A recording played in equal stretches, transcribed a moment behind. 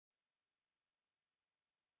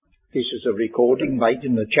This is a recording made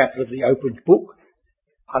in the chapel of the opened book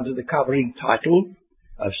under the covering title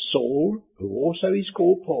of Saul, who also is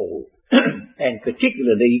called Paul. And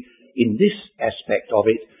particularly in this aspect of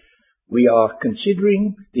it, we are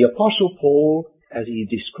considering the Apostle Paul as he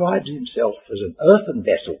describes himself as an earthen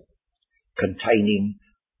vessel containing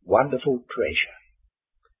wonderful treasure.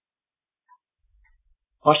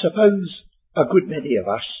 I suppose a good many of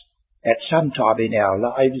us at some time in our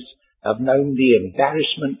lives have known the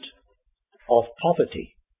embarrassment of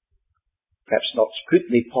poverty. Perhaps not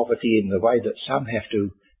strictly poverty in the way that some have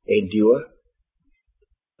to endure,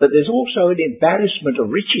 but there's also an embarrassment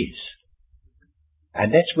of riches.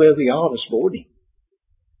 And that's where we are this morning.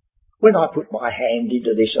 When I put my hand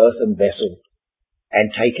into this earthen vessel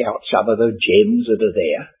and take out some of the gems that are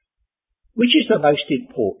there, which is the most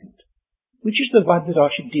important? Which is the one that I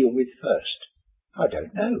should deal with first? I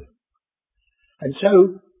don't know. And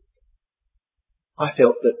so I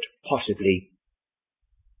felt that possibly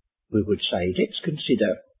we would say, let's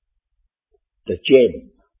consider the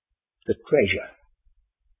gem, the treasure,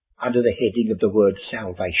 under the heading of the word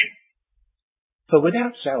salvation. For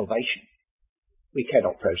without salvation, we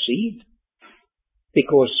cannot proceed,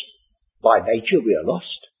 because by nature we are lost.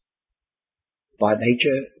 By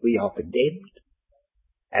nature we are condemned,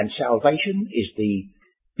 and salvation is the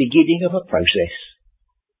beginning of a process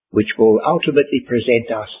which will ultimately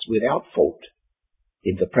present us without fault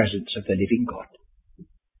in the presence of the living God.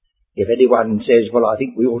 If anyone says, well, I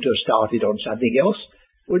think we ought to have started on something else,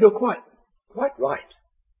 well, you're quite right.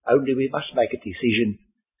 Only we must make a decision,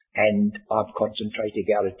 and I'm concentrating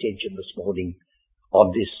our attention this morning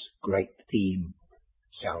on this great theme,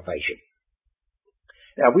 salvation.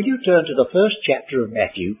 Now, will you turn to the first chapter of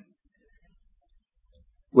Matthew,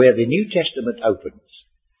 where the New Testament opens,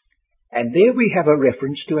 and there we have a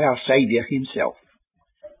reference to our Saviour himself.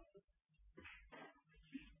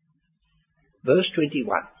 Verse 21,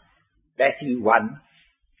 Matthew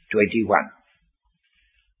 1:21.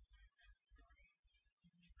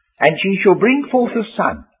 And she shall bring forth a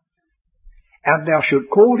son, and thou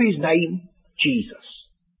shalt call his name Jesus.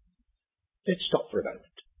 Let's stop for a moment.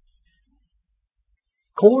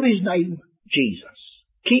 Call his name Jesus.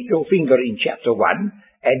 Keep your finger in chapter 1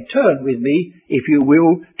 and turn with me, if you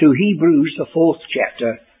will, to Hebrews, the 4th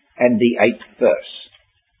chapter and the 8th verse.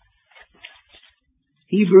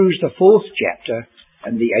 Hebrews, the 4th chapter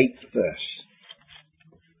and the 8th verse.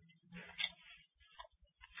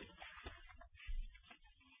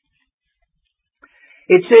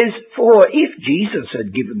 It says, for if Jesus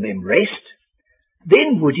had given them rest,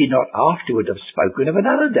 then would he not afterward have spoken of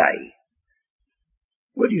another day?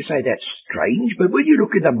 Well, you say that's strange, but when you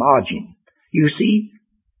look in the margin, you see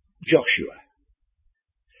Joshua.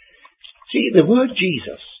 See, the word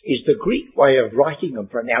Jesus is the Greek way of writing and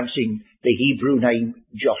pronouncing the Hebrew name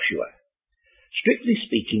Joshua. Strictly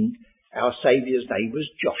speaking, our Saviour's name was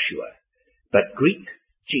Joshua, but Greek,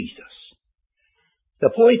 Jesus.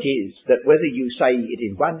 The point is that whether you say it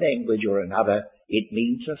in one language or another, it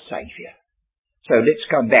means a Saviour. So let's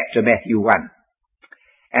come back to Matthew 1.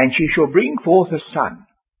 And she shall bring forth a son,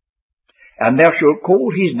 and thou shalt call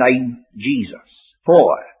his name Jesus,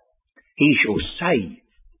 for he shall save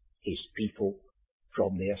his people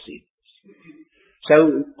from their sins.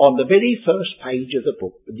 So on the very first page of the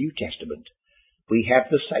book, the New Testament, we have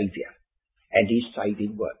the Saviour and his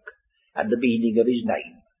saving work, and the meaning of his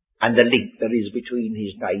name, and the link that is between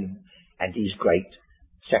his name and his great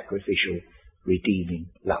sacrificial redeeming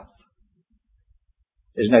love.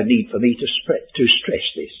 There's no need for me to stress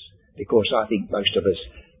this, because I think most of us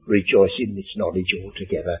rejoice in this knowledge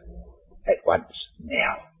altogether at once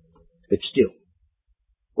now. But still,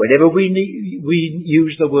 whenever we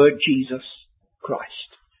use the word Jesus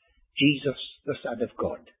Christ, Jesus the Son of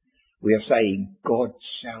God, we are saying God's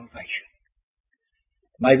salvation.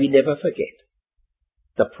 May we never forget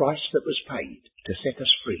the price that was paid to set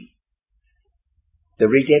us free, the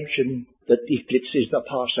redemption that eclipses the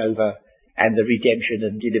Passover and the redemption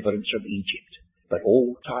and deliverance from Egypt, but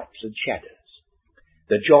all types and shadows.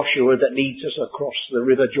 The Joshua that leads us across the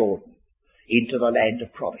river Jordan into the land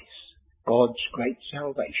of promise, God's great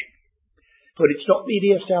salvation. For it's not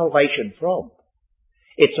merely a salvation from,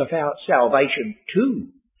 it's about salvation to,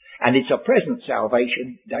 and it's a present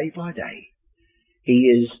salvation day by day. He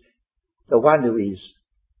is the one who is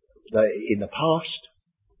in the past,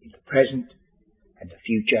 in the present, and the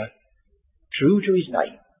future, true to his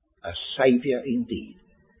name, a Saviour indeed.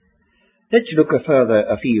 Let's look further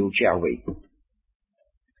afield, shall we?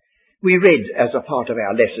 We read as a part of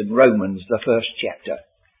our lesson Romans, the 1st chapter,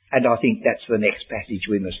 and I think that's the next passage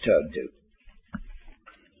we must turn to.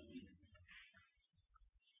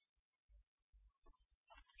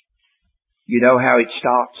 You know how it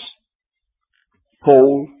starts.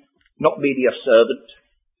 Paul, not merely a servant,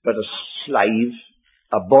 but a slave,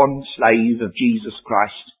 a bond slave of Jesus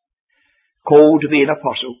Christ, called to be an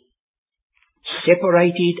apostle,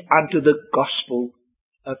 separated unto the gospel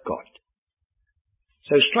of God.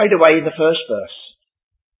 So straight away in the first verse,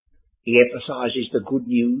 he emphasizes the good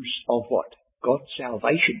news of what? God's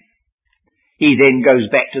salvation. He then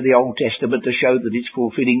goes back to the Old Testament to show that it's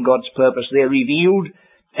fulfilling God's purpose there revealed,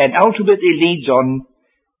 and ultimately leads on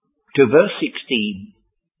to verse 16,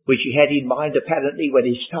 which he had in mind apparently when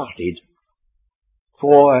he started.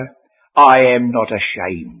 For I am not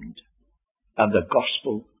ashamed of the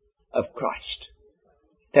gospel of Christ.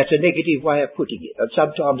 That's a negative way of putting it, and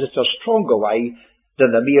sometimes it's a stronger way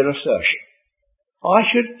than the mere assertion. I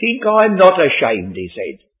should think I'm not ashamed, he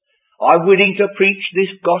said. I'm willing to preach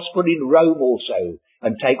this gospel in Rome also,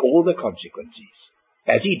 and take all the consequences,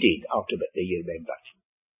 as he did ultimately, you remember.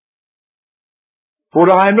 For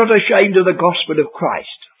I am not ashamed of the gospel of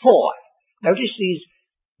Christ. For, notice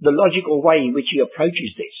the logical way in which he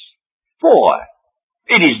approaches this. For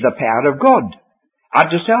it is the power of God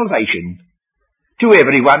unto salvation to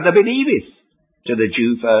everyone that believeth, to the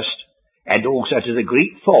Jew first, and also to the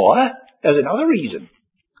Greek. For, there's another reason.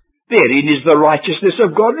 Therein is the righteousness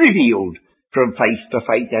of God revealed from faith to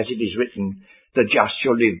faith, as it is written, the just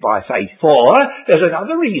shall live by faith. For, there's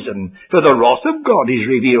another reason. For the wrath of God is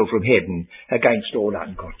revealed from heaven against all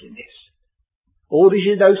ungodliness. All this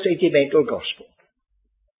is no sentimental gospel.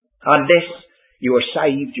 Unless you are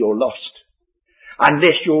saved, you're lost.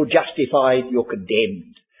 Unless you're justified, you're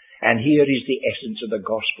condemned. And here is the essence of the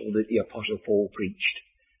gospel that the Apostle Paul preached.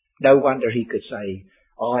 No wonder he could say,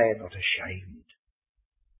 I am not ashamed.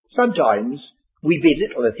 Sometimes we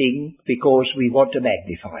belittle a thing because we want to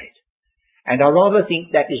magnify it. And I rather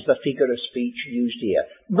think that is the figure of speech used here.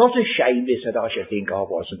 Not ashamed is that I should think I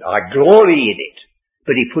wasn't. I glory in it.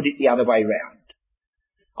 But he put it the other way round.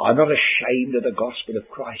 I'm not ashamed of the gospel of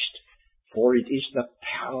Christ, for it is the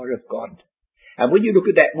power of God. And when you look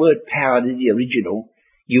at that word power in the original,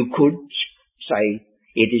 you could say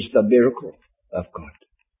it is the miracle of God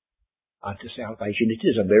unto salvation. It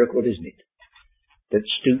is a miracle, isn't it? That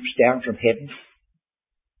stoops down from heaven,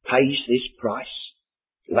 pays this price,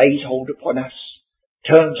 lays hold upon us,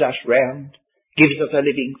 turns us round, gives us a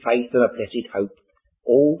living faith and a blessed hope,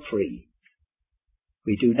 all free.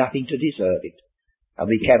 We do nothing to deserve it, and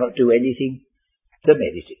we cannot do anything to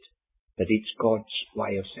merit it, but it's God's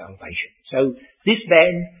way of salvation. So this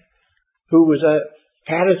man, who was a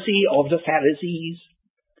Pharisee of the Pharisees,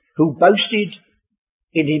 who boasted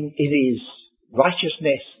in his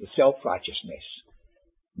righteousness, the self-righteousness,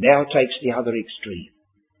 now takes the other extreme.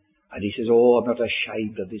 And he says, I'm not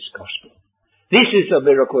ashamed of this gospel. This is the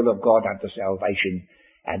miracle of God unto salvation.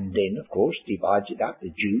 And then, of course, divides it up, the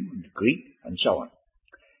Jew and the Greek, and so on.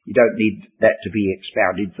 You don't need that to be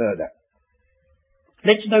expounded further.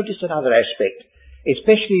 Let's notice another aspect,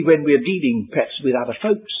 especially when we're dealing perhaps with other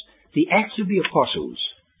folks. The Acts of the Apostles,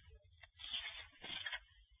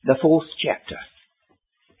 the 4th chapter.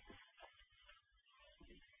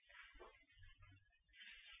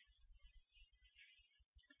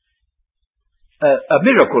 A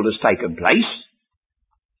miracle has taken place,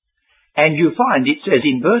 and you find it says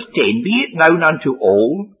in verse 10, Be it known unto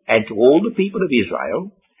all, and to all the people of Israel,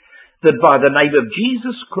 that by the name of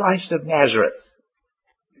Jesus Christ of Nazareth,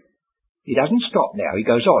 he doesn't stop now, he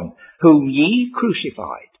goes on, whom ye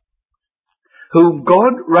crucified, whom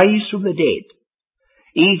God raised from the dead,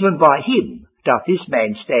 even by him doth this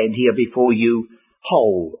man stand here before you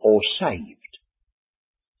whole or saved.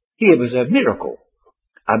 Here was a miracle.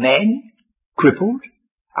 A man crippled,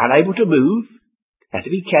 unable to move, had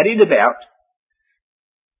to be carried about.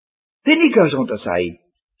 Then he goes on to say,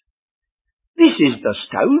 this is the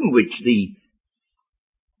stone which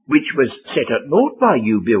was set at naught by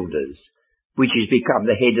you builders, which is become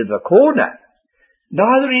the head of the corner.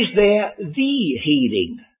 Neither is there the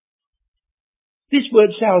healing. This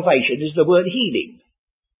word salvation is the word healing.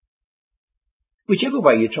 Whichever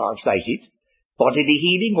way you translate it, bodily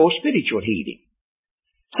healing or spiritual healing.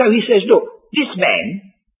 So he says, look, this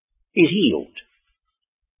man is healed.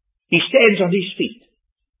 He stands on his feet.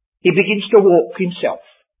 He begins to walk himself.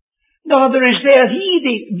 Neither is there the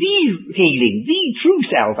healing, the true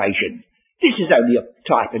salvation. This is only a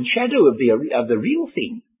type and shadow of the real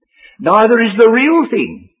thing. Neither is the real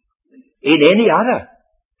thing in any other.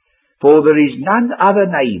 For there is none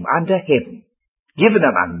other name under heaven given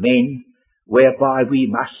among men whereby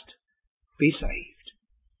we must be saved.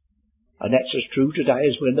 And that's as true today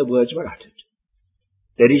as when the words were uttered.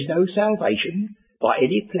 There is no salvation by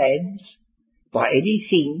any plans, by any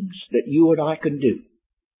things that you and I can do.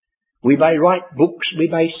 We may write books, we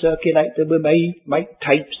may circulate them, we may make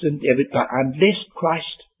tapes and everything, but unless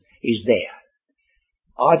Christ is there,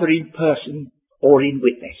 either in person or in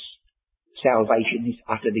witness, salvation is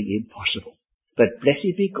utterly impossible. But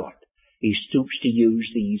blessed be God, he stoops to use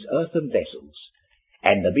these earthen vessels,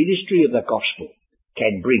 and the ministry of the gospel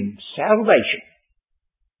can bring salvation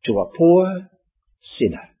to a poor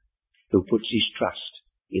sinner who puts his trust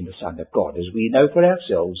in the Son of God, as we know for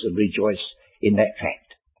ourselves and rejoice in that fact.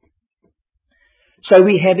 So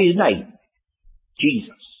we have his name,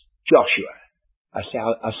 Jesus, Joshua,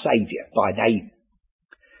 a Saviour by name.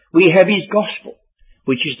 We have his gospel,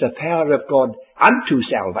 which is the power of God unto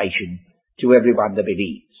salvation to everyone that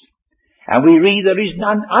believes. And we read there is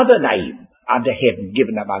none other name under heaven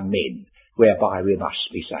given among men whereby we must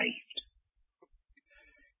be saved.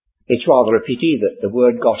 It's rather a pity that the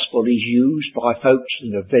word gospel is used by folks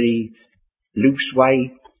in a very loose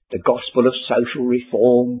way. The gospel of social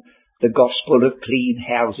reform, the gospel of clean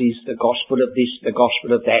houses, the gospel of this, the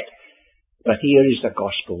gospel of that. But here is the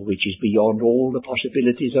gospel which is beyond all the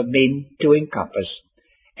possibilities of men to encompass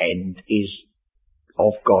and is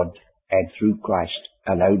of God and through Christ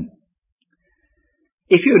alone.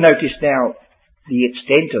 If you notice now the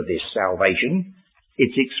extent of this salvation,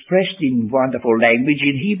 it's expressed in wonderful language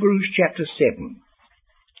in Hebrews chapter 7,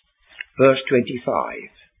 verse 25.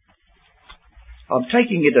 I'm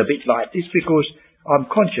taking it a bit like this because I'm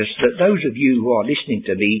conscious that those of you who are listening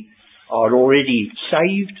to me are already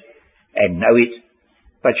saved and know it,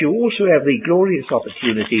 but you also have the glorious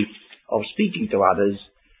opportunity of speaking to others,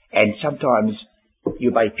 and sometimes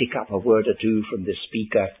you may pick up a word or two from the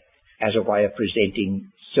speaker as a way of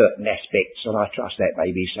presenting certain aspects, and I trust that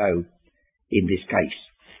may be so in this case.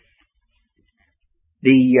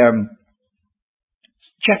 The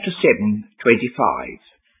chapter 7, 25.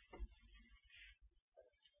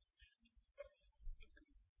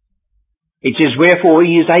 It says, wherefore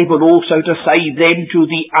he is able also to save them to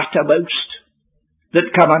the uttermost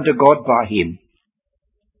that come unto God by him,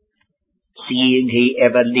 seeing he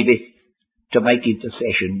ever liveth to make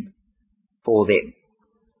intercession for them.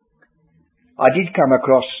 I did come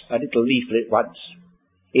across a little leaflet once.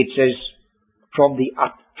 It says, from the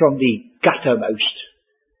guttermost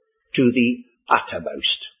to the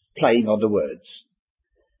uttermost, playing on the words.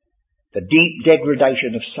 The deep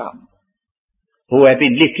degradation of some who have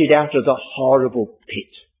been lifted out of the horrible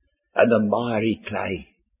pit and the miry clay,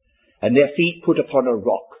 and their feet put upon a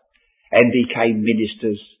rock, and became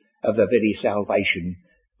ministers of the very salvation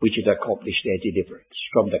which had accomplished their deliverance,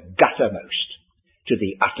 from the guttermost to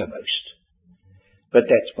the uttermost. But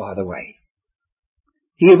that's by the way.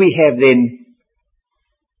 Here we have then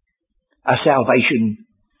a salvation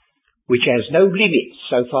which has no limits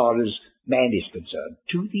so far as man is concerned,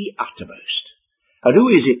 to the uttermost. And who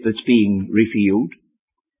is it that's being revealed?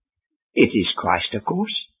 It is Christ, of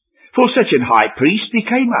course. For such an high priest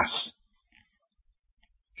became us,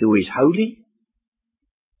 who is holy,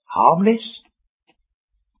 harmless,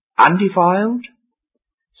 undefiled,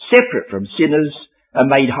 separate from sinners, and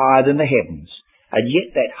made higher than the heavens. And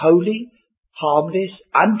yet that holy, harmless,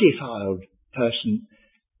 undefiled person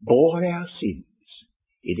bore our sins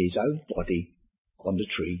in his own body on the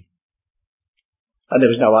tree. And there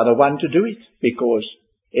was no other one to do it, because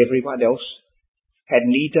everyone else had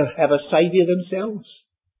need to have a saviour themselves.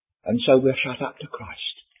 And so we're shut up to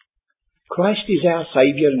Christ. Christ is our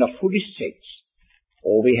saviour in the fullest sense,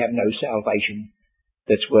 or we have no salvation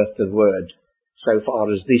that's worth the word, so far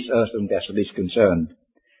as this earthen vessel is concerned,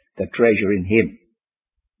 the treasure in him.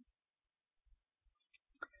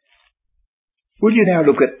 Will you now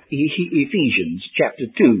look at Ephesians chapter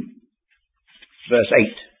 2, verse 8.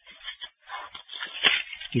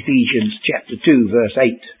 Ephesians chapter 2, verse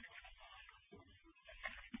 8.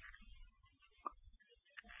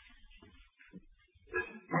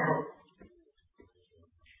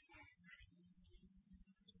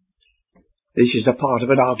 This is a part of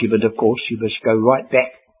an argument, of course. You must go right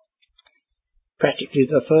back practically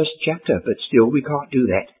to the first chapter, but still we can't do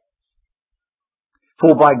that.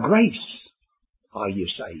 For by grace are you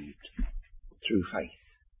saved through faith.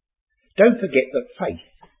 Don't forget that faith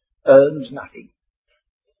earns nothing.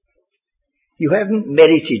 You haven't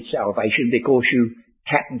merited salvation because you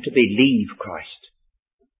happen to believe Christ.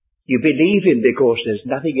 You believe him because there's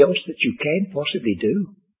nothing else that you can possibly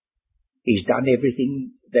do. He's done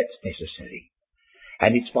everything that's necessary.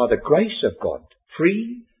 And it's by the grace of God,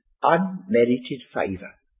 free, unmerited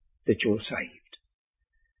favour, that you're saved.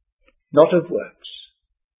 Not of works,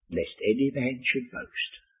 lest any man should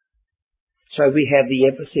boast. So we have the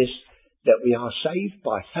emphasis that we are saved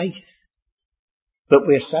by faith, but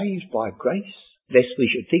we're saved by grace, lest we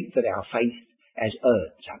should think that our faith has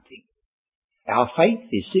earned something. Our faith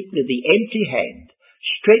is simply the empty hand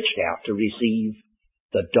stretched out to receive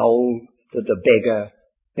the dole that the beggar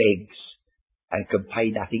begs and can pay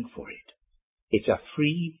nothing for it. It's a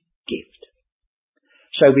free gift.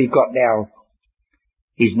 So we've got now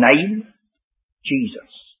his name,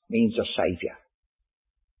 Jesus, means a saviour.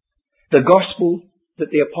 The gospel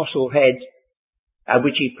that the apostle had and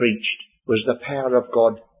which he preached was the power of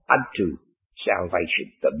God unto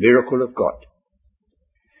salvation, the miracle of God.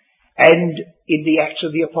 And in the Acts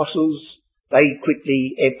of the Apostles, they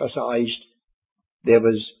quickly emphasized there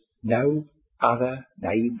was no other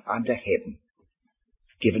name under heaven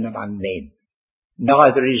given among men.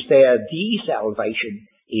 Neither is there the salvation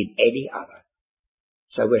in any other.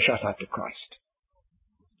 So we're shut up to Christ.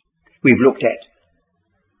 We've looked at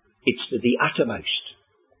it's to the uttermost,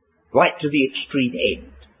 right to the extreme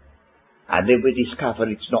end. And then we discover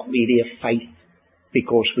it's not merely a faith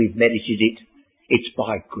because we've merited it. It's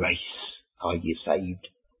by grace are ye saved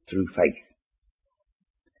through faith.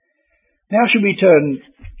 Now should we turn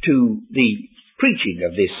to the preaching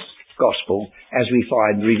of this gospel as we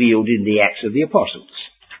find revealed in the Acts of the Apostles.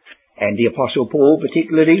 And the Apostle Paul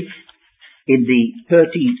particularly in the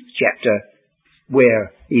 13th chapter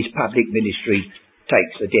where his public ministry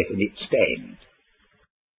takes a definite stand.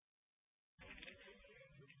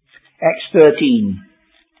 Acts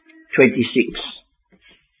 13:26.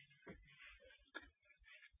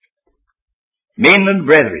 Men and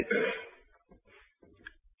brethren,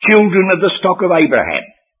 children of the stock of Abraham,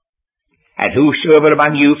 and whosoever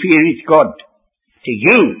among you feareth God, to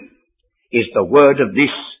you is the word of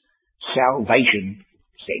this salvation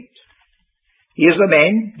sent. Here's the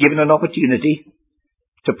man given an opportunity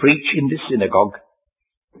to preach in this synagogue,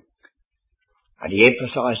 and he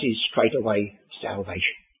emphasizes straight away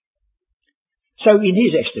salvation. So in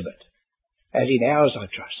his estimate, as in ours I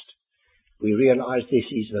trust, we realize this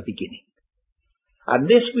is the beginning.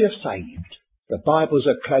 Unless we are saved, the Bible's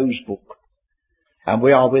a closed book, and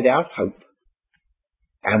we are without hope,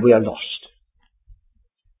 and we are lost.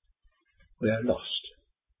 We are lost.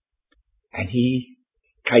 And he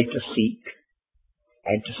came to seek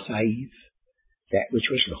and to save that which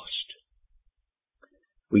was lost.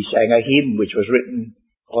 We sang a hymn which was written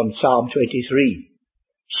on Psalm 23.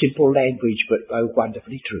 Simple language, but oh,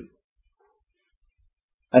 wonderfully true.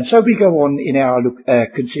 And so we go on in our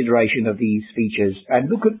consideration of these features and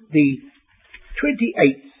look at the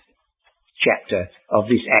 28th chapter of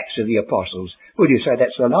this Acts of the Apostles. Would you say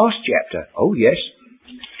that's the last chapter? Oh, yes.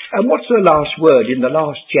 And what's the last word in the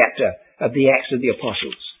last chapter of the Acts of the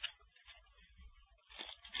Apostles?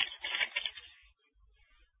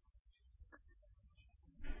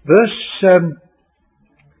 Verse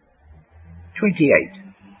 28.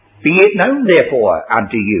 Be it known therefore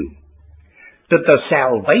unto you that the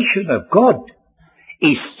salvation of God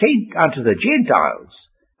is sent unto the Gentiles,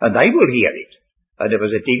 and they will hear it. And there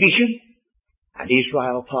was a division, and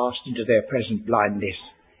Israel passed into their present blindness,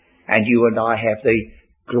 and you and I have the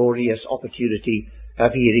glorious opportunity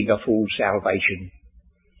of hearing a full salvation,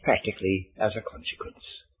 practically as a consequence.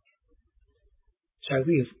 So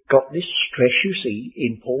we've got this stress, you see,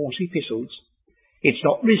 in Paul's epistles. It's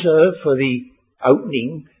not reserved for the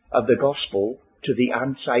opening of the gospel to the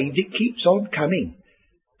unsaved. It keeps on coming.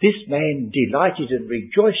 This man delighted and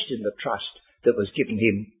rejoiced in the trust that was given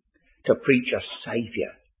him to preach a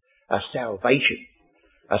saviour, a salvation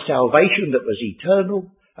that was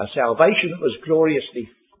eternal, a salvation that was gloriously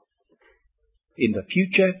in the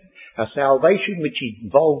future, a salvation which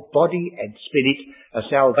involved body and spirit, a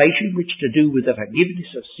salvation which to do with the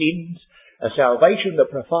forgiveness of sins, a salvation that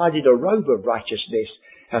provided a robe of righteousness,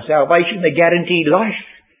 a salvation that guaranteed life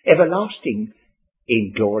everlasting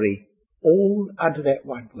in glory, all under that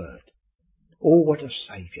one word. Oh, what a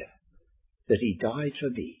Saviour, that he died for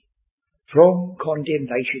me. From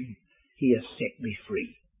condemnation, he has set me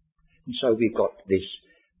free. And so we've got this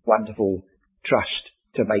wonderful trust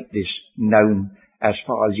to make this known as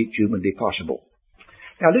far as it's humanly possible.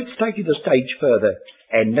 Now let's take it a stage further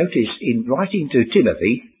and notice in writing to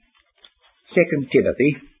Timothy, 2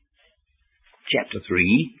 Timothy, chapter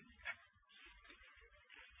 3,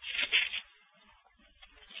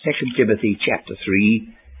 2 Timothy chapter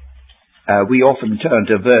 3, we often turn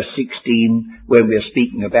to verse 16 when we're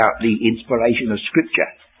speaking about the inspiration of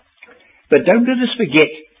Scripture. But don't let us forget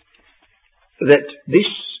that this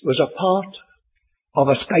was a part of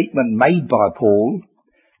a statement made by Paul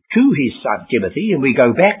to his son Timothy, and we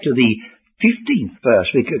go back to the 15th verse.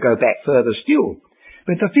 We could go back further still.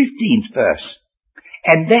 But the 15th verse,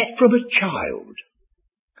 and that from a child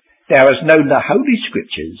thou hast known the Holy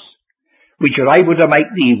Scriptures, which are able to make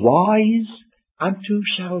thee wise unto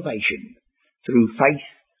salvation through faith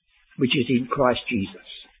which is in Christ Jesus.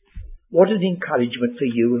 What an encouragement for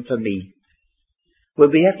you and for me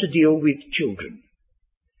when we have to deal with children.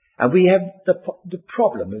 And we have the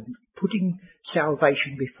problem of putting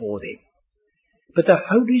salvation before them. But the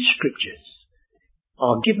Holy Scriptures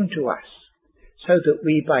are given to us so that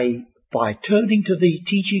we may, by turning to the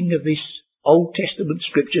teaching of this Old Testament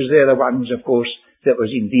Scriptures, they're the ones, of course, that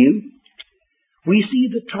was in view, we see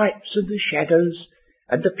the types and the shadows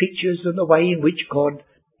and the pictures and the way in which God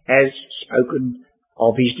has spoken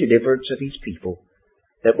of his deliverance of his people,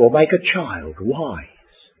 that will make a child wise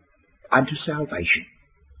unto salvation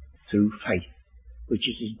through faith, which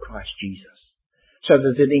is in Christ Jesus. So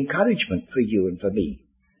there's an encouragement for you and for me.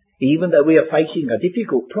 Even though we are facing a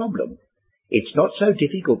difficult problem, it's not so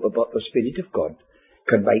difficult but what the Spirit of God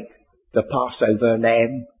can make the Passover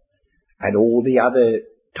lamb and all the other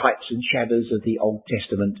types and shadows of the Old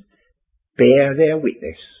Testament bear their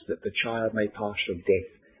witness that the child may pass from death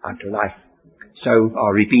unto life. So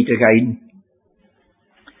I'll repeat again.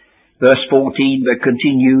 Verse 14, but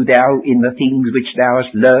continue thou in the things which thou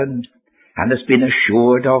hast learned, and hast been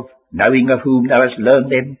assured of, knowing of whom thou hast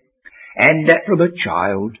learned them, and that from a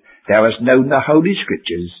child thou hast known the Holy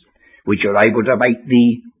Scriptures, which are able to make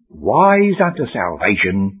thee wise unto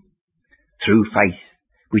salvation through faith,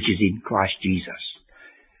 which is in Christ Jesus.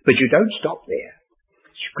 But you don't stop there.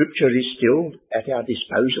 Scripture is still at our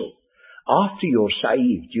disposal. After you're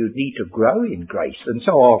saved, you need to grow in grace. And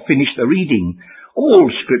so I'll finish the reading.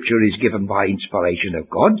 All Scripture is given by inspiration of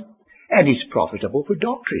God and is profitable for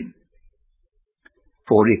doctrine,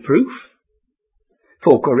 for reproof,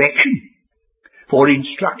 for correction, for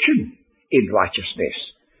instruction in righteousness,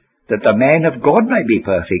 that the man of God may be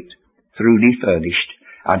perfect, truly furnished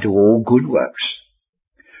unto all good works.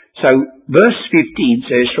 So verse 15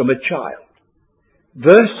 says from a child.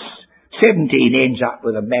 Verse 17 ends up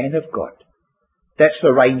with a man of God. That's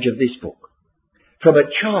the range of this book. From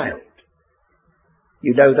a child,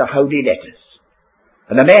 you know, the holy letters.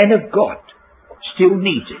 And the man of God still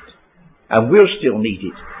needs it, and will still need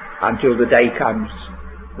it, until the day comes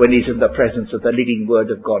when he's in the presence of the living Word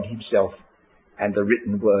of God himself, and the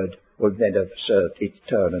written Word will then have served its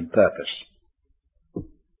turn and purpose.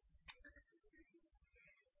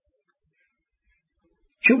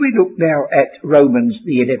 Shall we look now at Romans,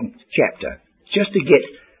 the 11th chapter, just to get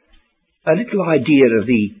a little idea of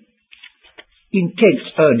the intense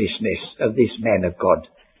earnestness of this man of God,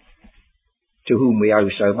 to whom we owe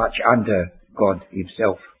so much under God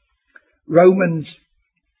himself. Romans,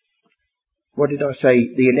 what did I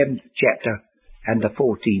say, the 11th chapter and the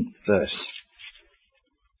 14th verse.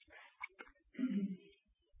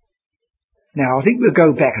 Now, I think we'll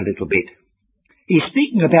go back a little bit. He's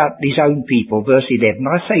speaking about his own people, verse 11.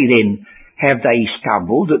 I say then, have they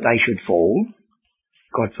stumbled that they should fall?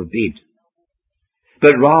 God forbid.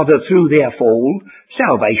 But rather through their fall,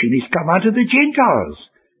 salvation is come unto the Gentiles,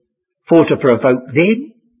 for to provoke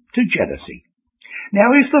them to jealousy.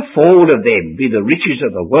 Now if the fall of them be the riches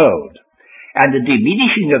of the world, and the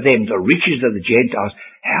diminishing of them the riches of the Gentiles,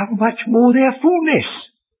 how much more their fullness?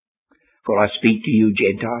 For I speak to you,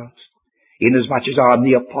 Gentiles, inasmuch as I am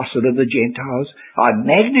the apostle of the Gentiles, I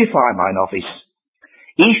magnify mine office,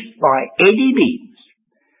 if by any means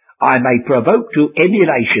I may provoke to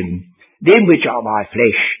emulation them which are my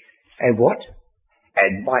flesh, and what?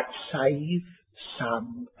 And might save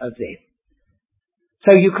some of them.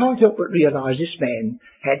 So you can't help but realize this man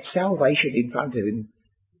had salvation in front of him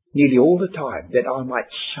nearly all the time, that I might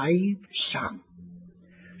save some.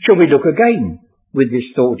 Shall we look again with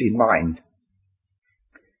this thought in mind?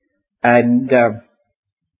 And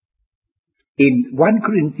in 1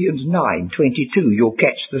 Corinthians 9:22, you'll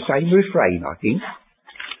catch the same refrain, I think.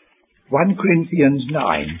 1 Corinthians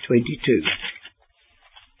 9:22.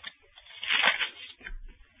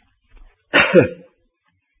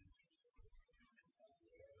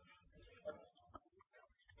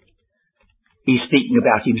 He's speaking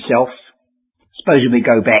about himself. Supposing we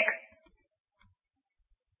go back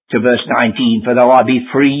to verse 19, for though I be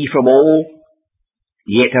free from all,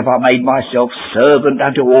 yet have I made myself servant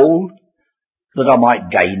unto all, that I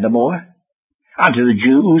might gain the more. Unto the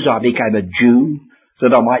Jews I became a Jew,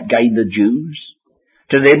 that I might gain the Jews.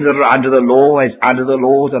 To them that are under the law, as under the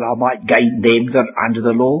law, that I might gain them that are under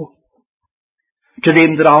the law. To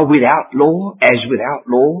them that are without law, as without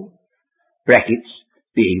law, brackets,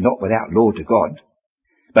 being not without law to God,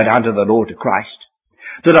 but under the law to Christ,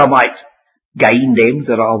 that I might gain them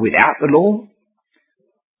that are without the law.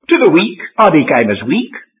 To the weak I became as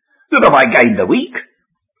weak, that I might gain the weak.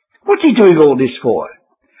 What's he doing all this for?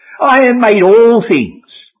 I have made all things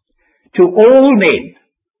to all men,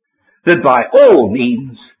 that by all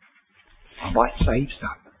means I might save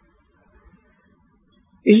some.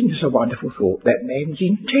 Isn't this a wonderful thought? That man's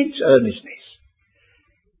intense earnestness.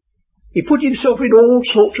 He put himself in all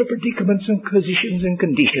sorts of predicaments and positions and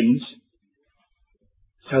conditions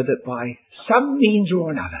so that by some means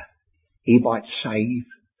or another he might save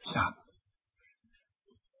some.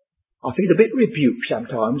 I feel a bit rebuked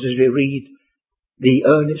sometimes as we read the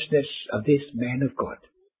earnestness of this man of God.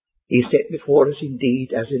 He is set before us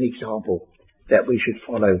indeed as an example that we should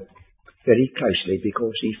follow very closely,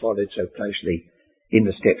 because he followed so closely in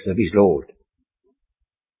the steps of his Lord.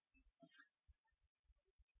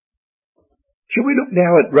 Shall we look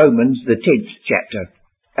now at Romans, the 10th chapter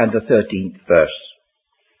and the 13th verse?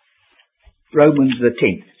 Romans, the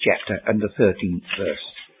 10th chapter and the 13th verse.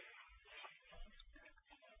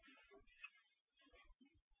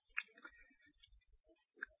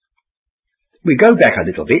 We go back a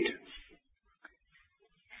little bit.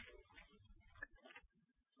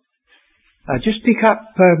 Just pick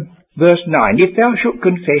up verse 9. If thou shalt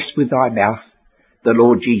confess with thy mouth the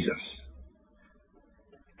Lord Jesus,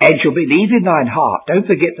 and shall believe in thine heart, don't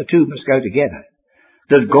forget the two must go together,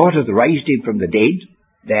 that God hath raised him from the dead,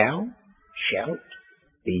 thou shalt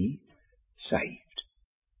be saved.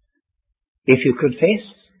 If you confess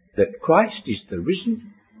that Christ is the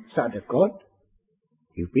risen Son of God,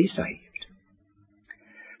 you'll be saved.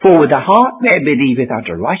 For with the heart man believeth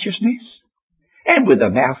unto righteousness, and with the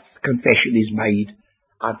mouth confession is made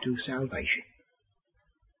unto salvation.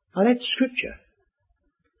 Now that's scripture.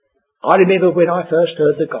 I remember when I first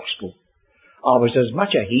heard the gospel, I was as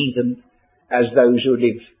much a heathen as those who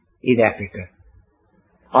live in Africa.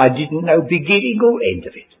 I didn't know beginning or end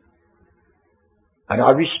of it. And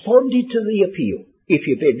I responded to the appeal. If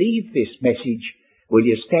you believe this message, will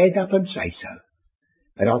you stand up and say so?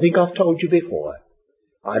 And I think I've told you before,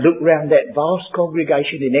 I looked round that vast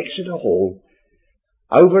congregation in Exeter Hall,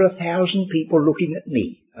 over 1,000 people looking at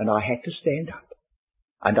me, and I had to stand up.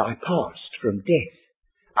 And I passed from death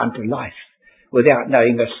unto life without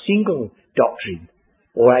knowing a single doctrine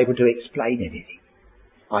or able to explain anything.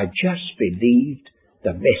 I just believed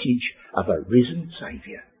the message of a risen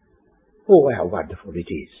Saviour. Oh, how wonderful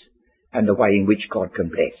it is, and the way in which God can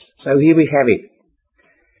bless. So here we have it.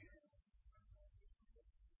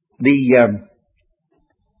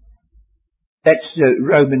 That's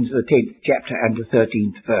Romans the 10th chapter and the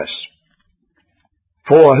 13th verse.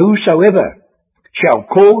 For whosoever shall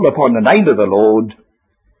call upon the name of the Lord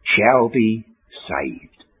shall be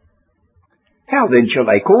saved. How then shall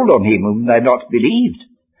they call on him whom they have not believed?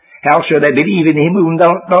 How shall they believe in him whom they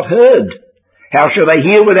have not heard? How shall they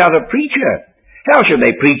hear without a preacher? How shall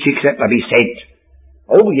they preach except they be sent?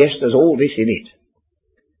 Oh yes, there's all this in it.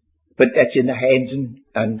 But that's in the hands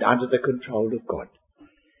and under the control of God.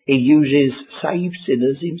 He uses saved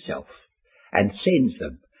sinners himself and sends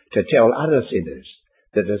them to tell other sinners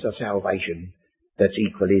that there's a salvation that's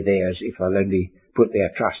equally theirs if they'll only put their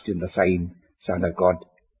trust in the same Son of God.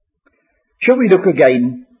 Shall we look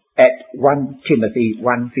again at 1 Timothy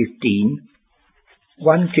 1:15?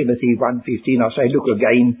 1 Timothy 1:15, I say look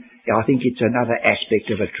again. I think it's another aspect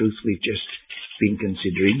of a truth we've just been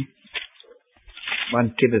considering.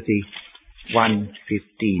 1 Timothy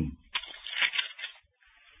 1:15.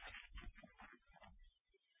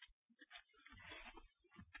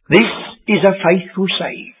 This is a faithful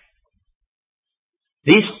saying.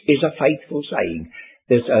 This is a faithful saying.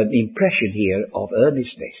 There's an impression here of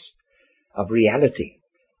earnestness, of reality,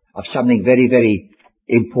 of something very, very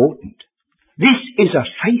important. This is a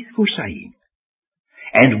faithful saying,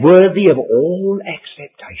 and worthy of all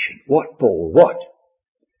acceptation. What, Paul? What?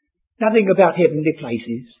 Nothing about heavenly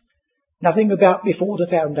places, nothing about before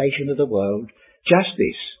the foundation of the world, just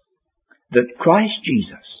this, that Christ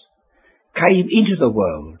Jesus came into the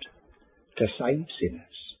world to save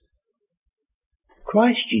sinners.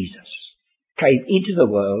 Christ Jesus came into the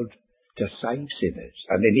world to save sinners.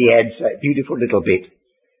 And then he adds that beautiful little bit,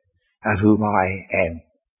 of whom I am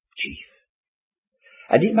chief.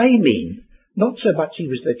 And it may mean not so much he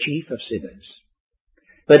was the chief of sinners,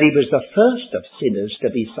 but he was the first of sinners to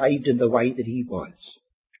be saved in the way that he was.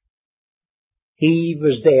 He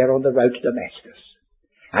was there on the road to Damascus,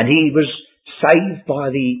 and he was saved by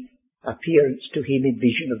the appearance to him in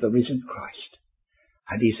vision of the risen Christ.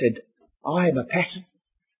 And he said, I am a pattern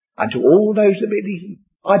unto all those that believe.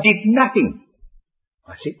 I did nothing.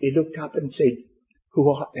 I simply looked up and said, Who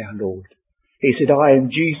art thou, Lord? He said, I am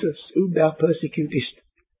Jesus, whom thou persecutest.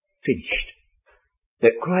 Finished.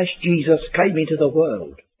 That Christ Jesus came into the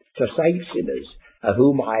world to save sinners, of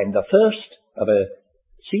whom I am the first of a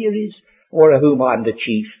series, or of whom I am the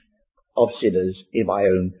chief of sinners in my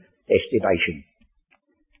own estimation.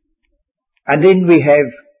 And then we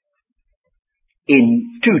have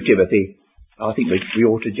in 2 Timothy I think we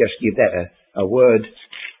ought to just give that a word,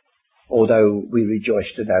 although we rejoice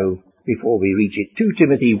to know before we reach it. 2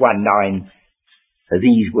 Timothy 1:9 are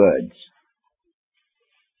these words.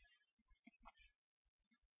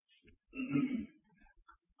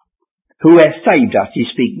 Who hath saved us, he's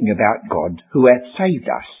speaking about God, who hath saved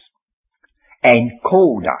us and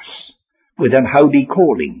called us with an holy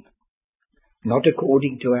calling, not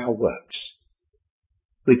according to our works.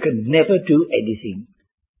 We can never do anything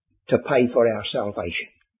to pay for our salvation.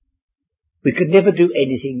 We can never do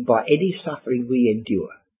anything by any suffering we endure,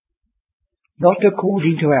 not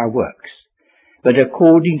according to our works, but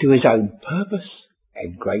according to his own purpose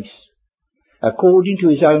and grace, according to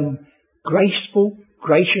his own graceful,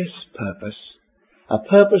 gracious purpose, a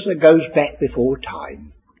purpose that goes back before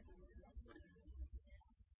time,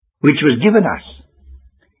 which was given us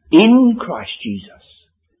in Christ Jesus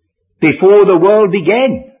before the world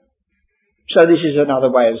began. So this is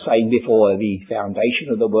another way of saying before the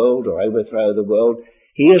foundation of the world or overthrow of the world,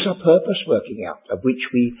 here's a purpose working out of which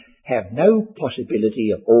we have no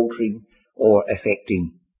possibility of altering or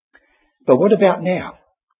affecting. But what about now?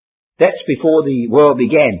 That's before the world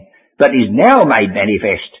began, but is now made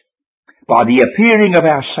manifest by the appearing of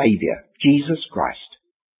our Saviour, Jesus Christ,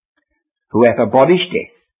 who hath abolished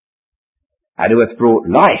death, and who hath brought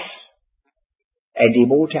life and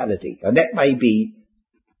immortality. And that may be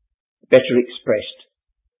better expressed,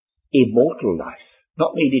 immortal life.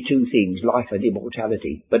 Not merely two things, life and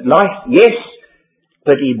immortality. But life, yes,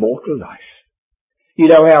 but immortal life. You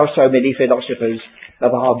know how so many philosophers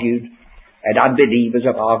have argued, and unbelievers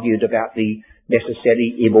have argued about the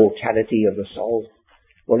necessary immortality of the soul.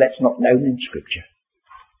 Well, that's not known in Scripture.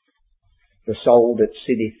 The soul that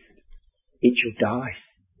sinneth, it shall die.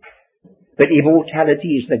 But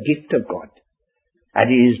immortality is the gift of God, and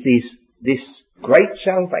it is this great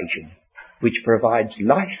salvation which provides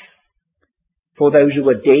life for those who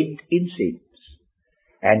are dead in sins.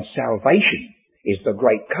 And salvation is the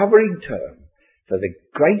great covering term for the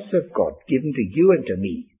grace of God given to you and to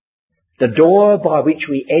me, the door by which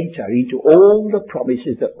we enter into all the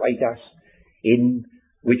promises that wait us in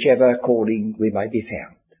whichever calling we may be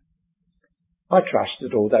found. I trust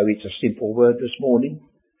that although it's a simple word this morning,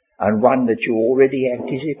 and one that you already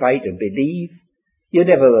anticipate and believe, you're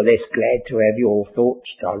nevertheless glad to have your thoughts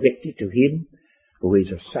directed to him who is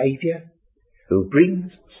a Saviour, who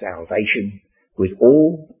brings salvation with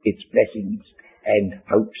all its blessings and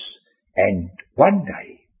hopes. And one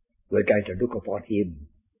day we're going to look upon him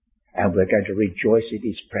and we're going to rejoice in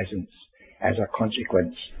his presence as a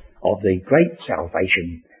consequence of the great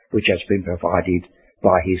salvation which has been provided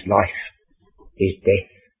by his life, his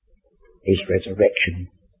death, his resurrection,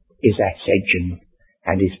 his ascension,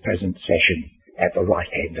 and his present session at the right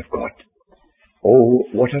hand of God. Oh,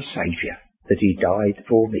 what a Saviour that he died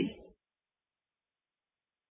for me.